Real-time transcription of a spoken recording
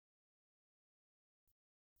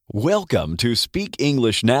Welcome to Speak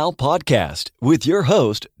English Now podcast with your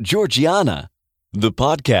host, Georgiana, the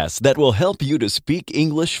podcast that will help you to speak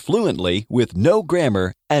English fluently with no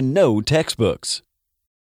grammar and no textbooks.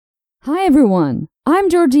 Hi everyone, I'm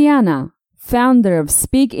Georgiana, founder of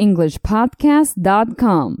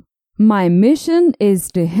SpeakEnglishPodcast.com. My mission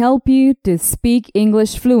is to help you to speak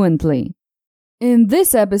English fluently. In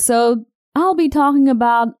this episode, I'll be talking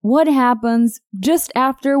about what happens just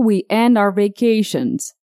after we end our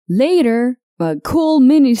vacations. Later, a cool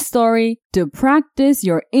mini story to practice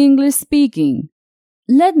your English speaking.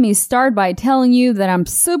 Let me start by telling you that I'm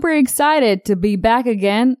super excited to be back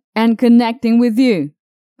again and connecting with you.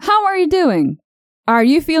 How are you doing? Are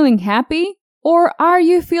you feeling happy or are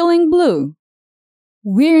you feeling blue?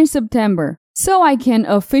 We're in September, so I can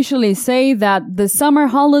officially say that the summer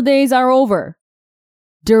holidays are over.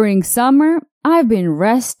 During summer, I've been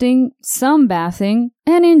resting, sunbathing,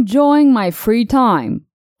 and enjoying my free time.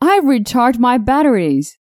 I've recharged my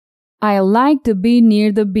batteries. I like to be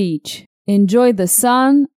near the beach, enjoy the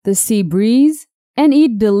sun, the sea breeze, and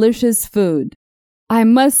eat delicious food. I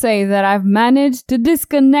must say that I've managed to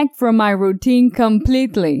disconnect from my routine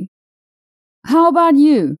completely. How about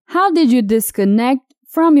you? How did you disconnect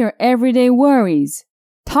from your everyday worries?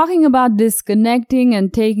 Talking about disconnecting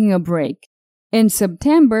and taking a break. In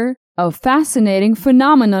September, a fascinating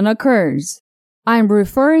phenomenon occurs. I'm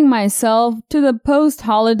referring myself to the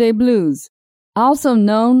post-holiday blues, also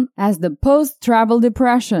known as the post-travel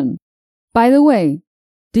depression. By the way,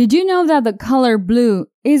 did you know that the color blue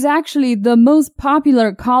is actually the most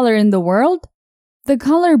popular color in the world? The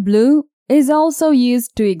color blue is also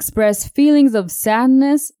used to express feelings of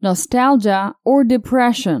sadness, nostalgia, or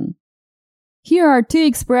depression. Here are two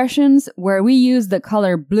expressions where we use the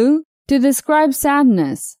color blue to describe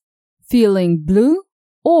sadness: feeling blue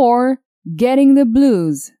or getting the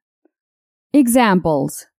blues.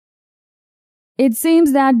 Examples: it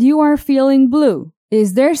seems that you are feeling blue.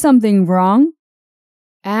 Is there something wrong?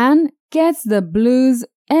 Anne gets the blues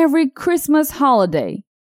every Christmas holiday.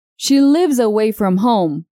 She lives away from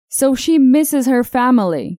home, so she misses her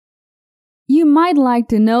family. You might like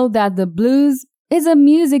to know that the blues is a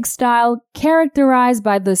music style characterized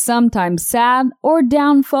by the sometimes sad or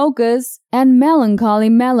down focus and melancholy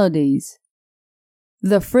melodies.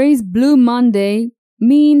 The phrase Blue Monday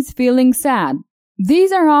means feeling sad.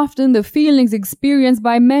 These are often the feelings experienced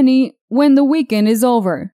by many when the weekend is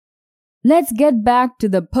over. Let's get back to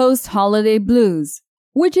the post-holiday blues,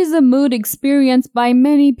 which is a mood experienced by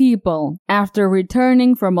many people after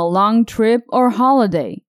returning from a long trip or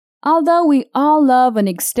holiday. Although we all love an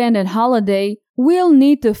extended holiday, we'll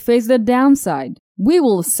need to face the downside. We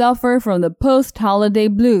will suffer from the post-holiday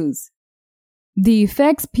blues. The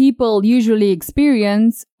effects people usually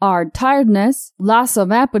experience are tiredness, loss of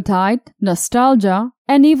appetite, nostalgia,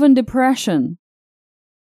 and even depression.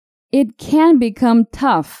 It can become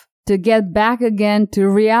tough to get back again to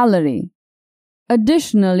reality.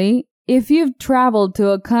 Additionally, if you've traveled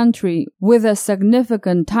to a country with a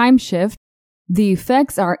significant time shift, the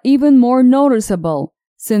effects are even more noticeable,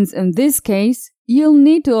 since in this case, you'll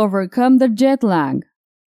need to overcome the jet lag.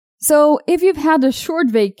 So, if you've had a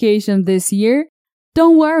short vacation this year,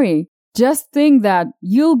 don't worry. Just think that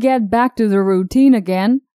you'll get back to the routine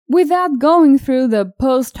again without going through the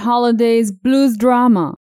post-holidays blues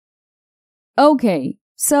drama. Okay,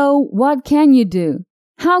 so what can you do?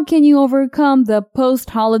 How can you overcome the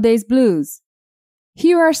post-holidays blues?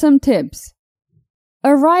 Here are some tips.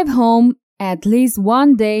 Arrive home at least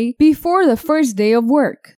one day before the first day of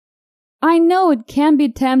work. I know it can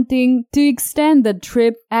be tempting to extend the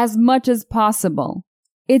trip as much as possible.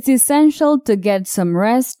 It's essential to get some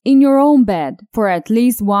rest in your own bed for at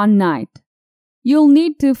least one night. You'll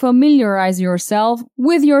need to familiarize yourself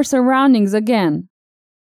with your surroundings again.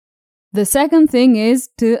 The second thing is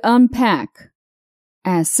to unpack.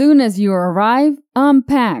 As soon as you arrive,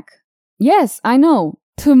 unpack. Yes, I know,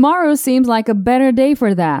 tomorrow seems like a better day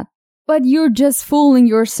for that. But you're just fooling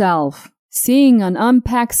yourself. Seeing an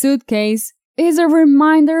unpacked suitcase is a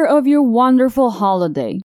reminder of your wonderful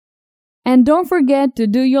holiday. And don't forget to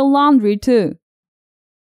do your laundry too.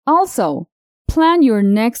 Also, plan your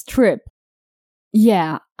next trip.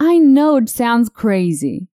 Yeah, I know it sounds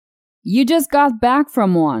crazy. You just got back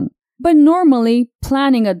from one, but normally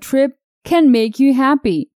planning a trip can make you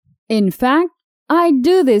happy. In fact, I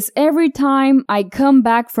do this every time I come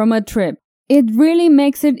back from a trip. It really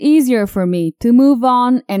makes it easier for me to move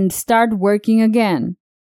on and start working again.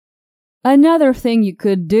 Another thing you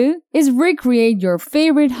could do is recreate your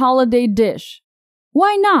favorite holiday dish.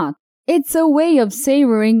 Why not? It's a way of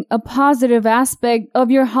savoring a positive aspect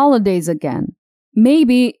of your holidays again.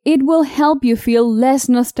 Maybe it will help you feel less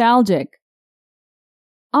nostalgic.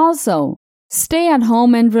 Also, stay at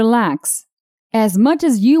home and relax. As much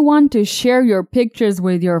as you want to share your pictures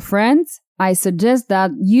with your friends, I suggest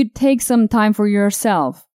that you take some time for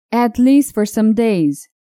yourself, at least for some days.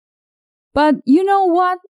 But you know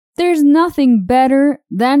what? There's nothing better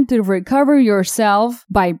than to recover yourself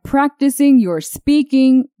by practicing your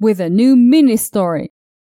speaking with a new mini story.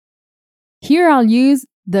 Here I'll use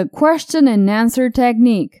the question and answer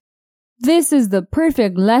technique. This is the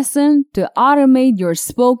perfect lesson to automate your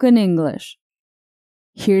spoken English.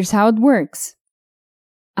 Here's how it works.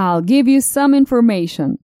 I'll give you some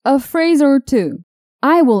information, a phrase or two.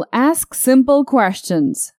 I will ask simple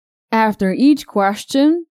questions. After each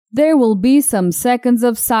question, there will be some seconds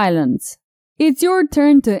of silence. It's your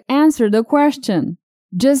turn to answer the question.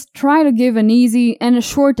 Just try to give an easy and a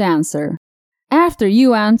short answer. After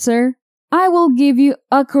you answer, I will give you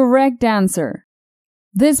a correct answer.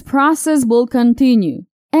 This process will continue,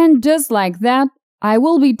 and just like that, I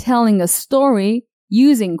will be telling a story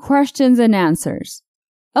using questions and answers.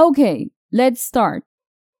 Okay, let's start.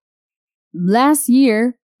 Last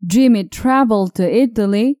year, Jimmy traveled to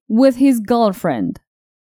Italy with his girlfriend.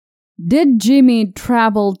 Did Jimmy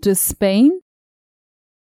travel to Spain?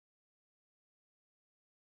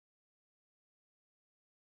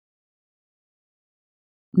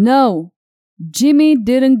 No, Jimmy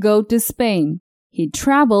didn't go to Spain. He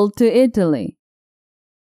traveled to Italy.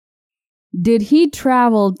 Did he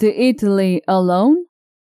travel to Italy alone?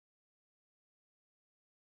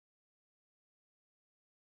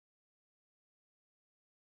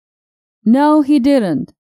 No, he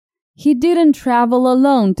didn't. He didn't travel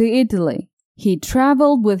alone to Italy. He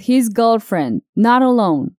traveled with his girlfriend, not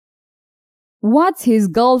alone. What's his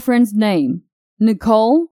girlfriend's name?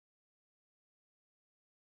 Nicole?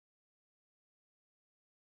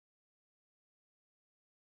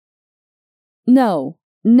 No,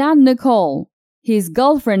 not Nicole. His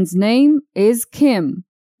girlfriend's name is Kim,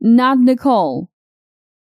 not Nicole.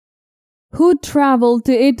 Who traveled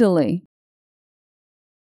to Italy?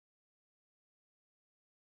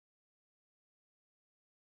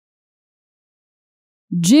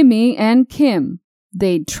 Jimmy and Kim.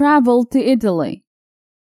 They traveled to Italy.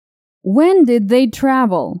 When did they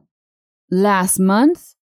travel? Last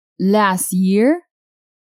month? Last year?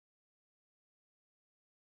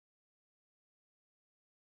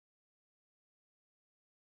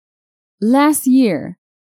 Last year.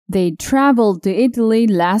 They traveled to Italy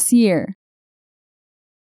last year.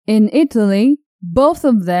 In Italy, both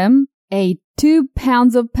of them ate 2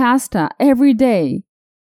 pounds of pasta every day.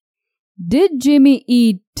 Did Jimmy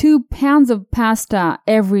eat 2 pounds of pasta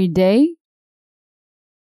every day?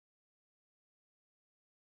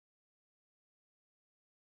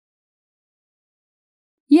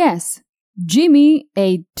 Yes, Jimmy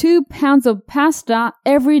ate 2 pounds of pasta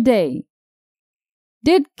every day.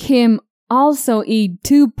 Did Kim also eat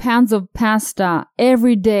 2 pounds of pasta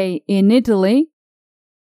every day in Italy?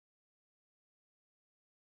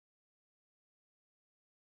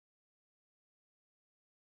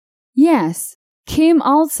 Yes, Kim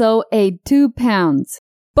also ate 2 pounds.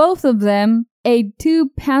 Both of them ate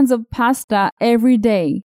 2 pounds of pasta every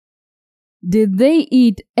day. Did they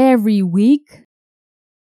eat every week?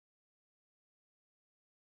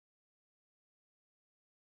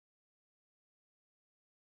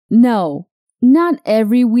 No, not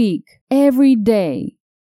every week, every day.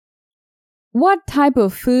 What type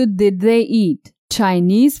of food did they eat?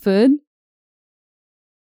 Chinese food?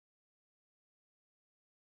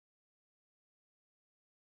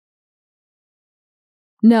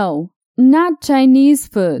 No, not Chinese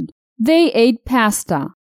food. They ate pasta.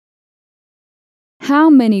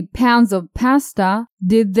 How many pounds of pasta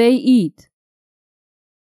did they eat?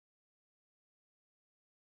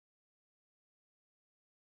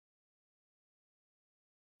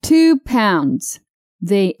 Two pounds.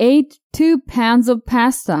 They ate 2 pounds of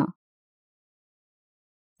pasta.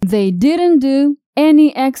 They didn't do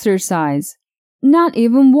any exercise, not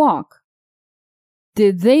even walk.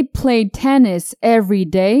 Did they play tennis every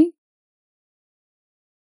day?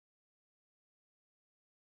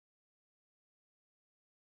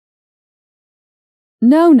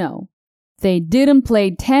 No. They didn't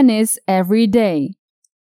play tennis every day.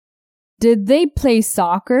 Did they play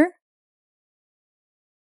soccer?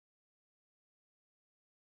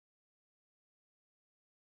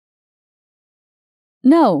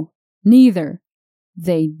 No, neither.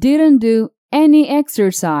 They didn't do any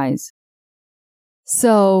exercise.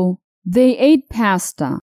 So, they ate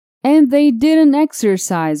pasta, and they didn't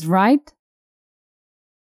exercise, right?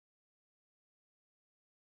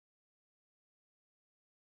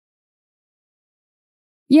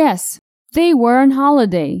 Yes, they were on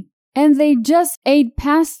holiday, and they just ate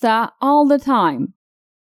pasta all the time.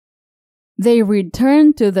 They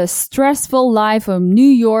returned to the stressful life of New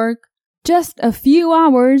York just a few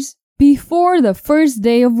hours before the first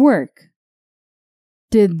day of work.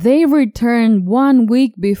 Did they return 1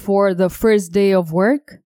 week before the first day of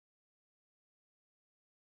work?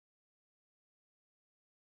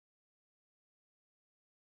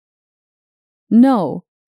 No,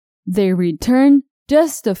 they returned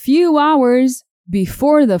just a few hours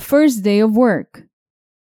before the first day of work.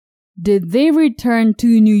 Did they return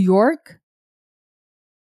to New York?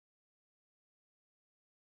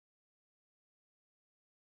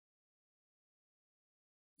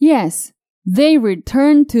 Yes, they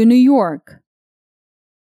returned to New York.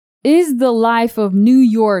 Is the life of New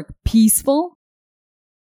York peaceful?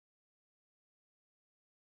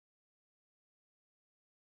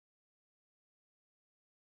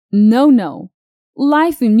 No.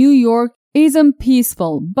 Life in New York isn't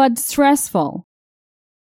peaceful but stressful.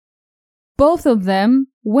 Both of them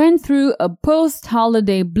went through a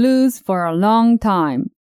post-holiday blues for a long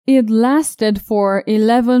time. It lasted for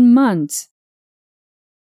 11 months.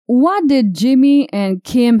 What did Jimmy and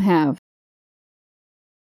Kim have?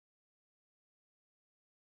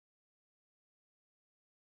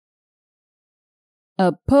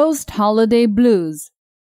 A post-holiday blues.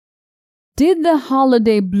 Did the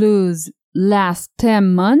holiday blues last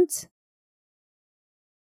 10 months?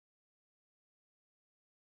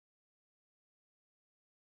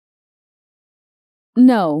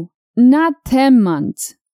 No, not 10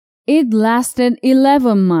 months. It lasted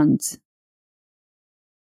 11 months.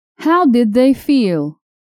 How did they feel?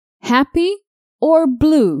 Happy or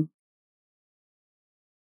blue?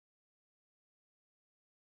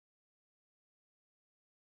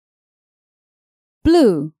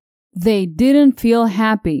 Blue. They didn't feel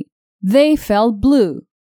happy. They felt blue.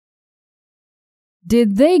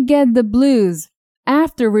 Did they get the blues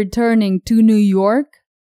after returning to New York?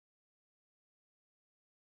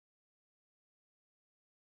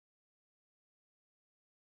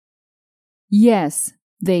 Yes,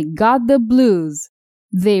 they got the blues.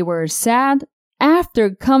 They were sad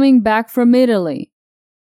after coming back from Italy.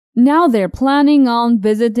 Now they're planning on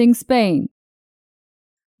visiting Spain.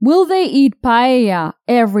 Will they eat paella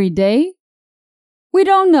every day? We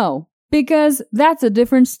don't know, because that's a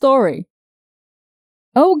different story.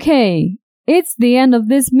 Okay, it's the end of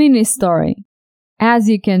this mini story. As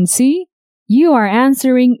you can see, you are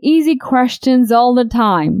answering easy questions all the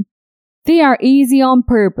time. They are easy on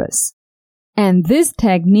purpose. And this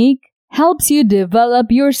technique helps you develop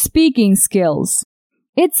your speaking skills.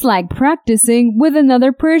 It's like practicing with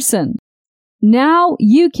another person. Now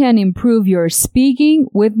you can improve your speaking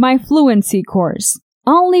with my fluency course,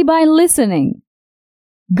 only by listening.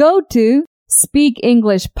 Go to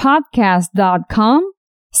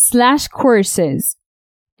speakenglishpodcast.com/courses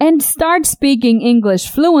and start speaking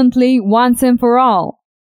English fluently once and for all.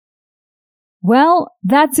 Well,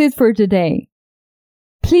 that's it for today.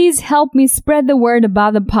 Please help me spread the word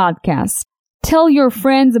about the podcast. Tell your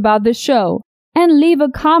friends about the show and leave a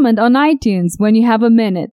comment on iTunes when you have a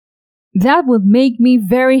minute. That would make me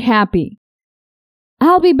very happy.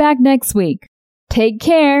 I'll be back next week. Take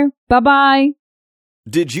care. Bye-bye.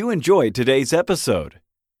 Did you enjoy today's episode?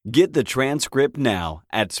 Get the transcript now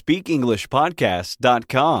at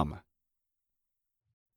speakenglishpodcast.com.